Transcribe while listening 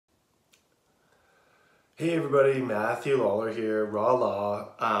Hey everybody, Matthew Lawler here, Raw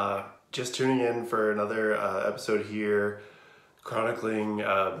Law. Just tuning in for another episode here, chronicling,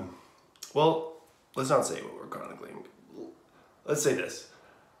 well, let's not say what we're chronicling. Let's say this.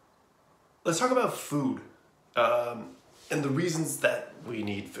 Let's talk about food and the reasons that we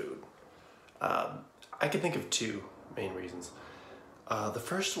need food. I can think of two main reasons. The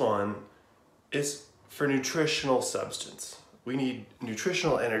first one is for nutritional substance. We need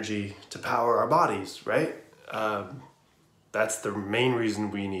nutritional energy to power our bodies, right? That's the main reason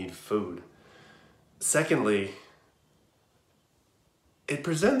we need food. Secondly, it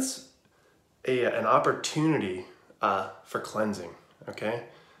presents an opportunity for cleansing, okay?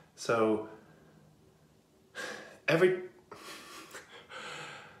 So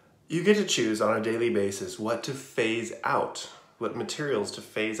you get to choose on a daily basis what to phase out, what materials to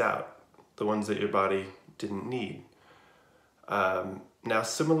phase out, the ones that your body didn't need. Now,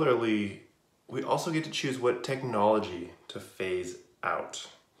 similarly, we also get to choose what technology to phase out,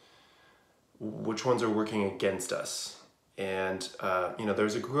 which ones are working against us. And,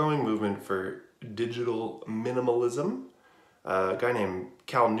 there's a growing movement for digital minimalism. A guy named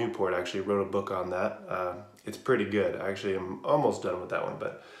Cal Newport actually wrote a book on that. It's pretty good. Actually, I'm almost done with that one,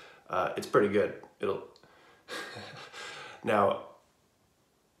 but it's pretty good. Now,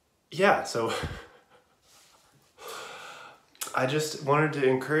 yeah, so I just wanted to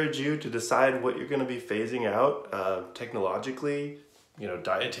encourage you to decide what you're going to be phasing out technologically.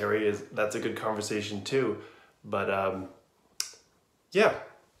 Dietary that's a good conversation too. But yeah,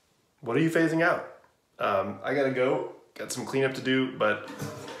 what are you phasing out? I gotta go. Got some cleanup to do, but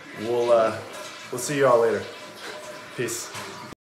we'll see you all later. Peace.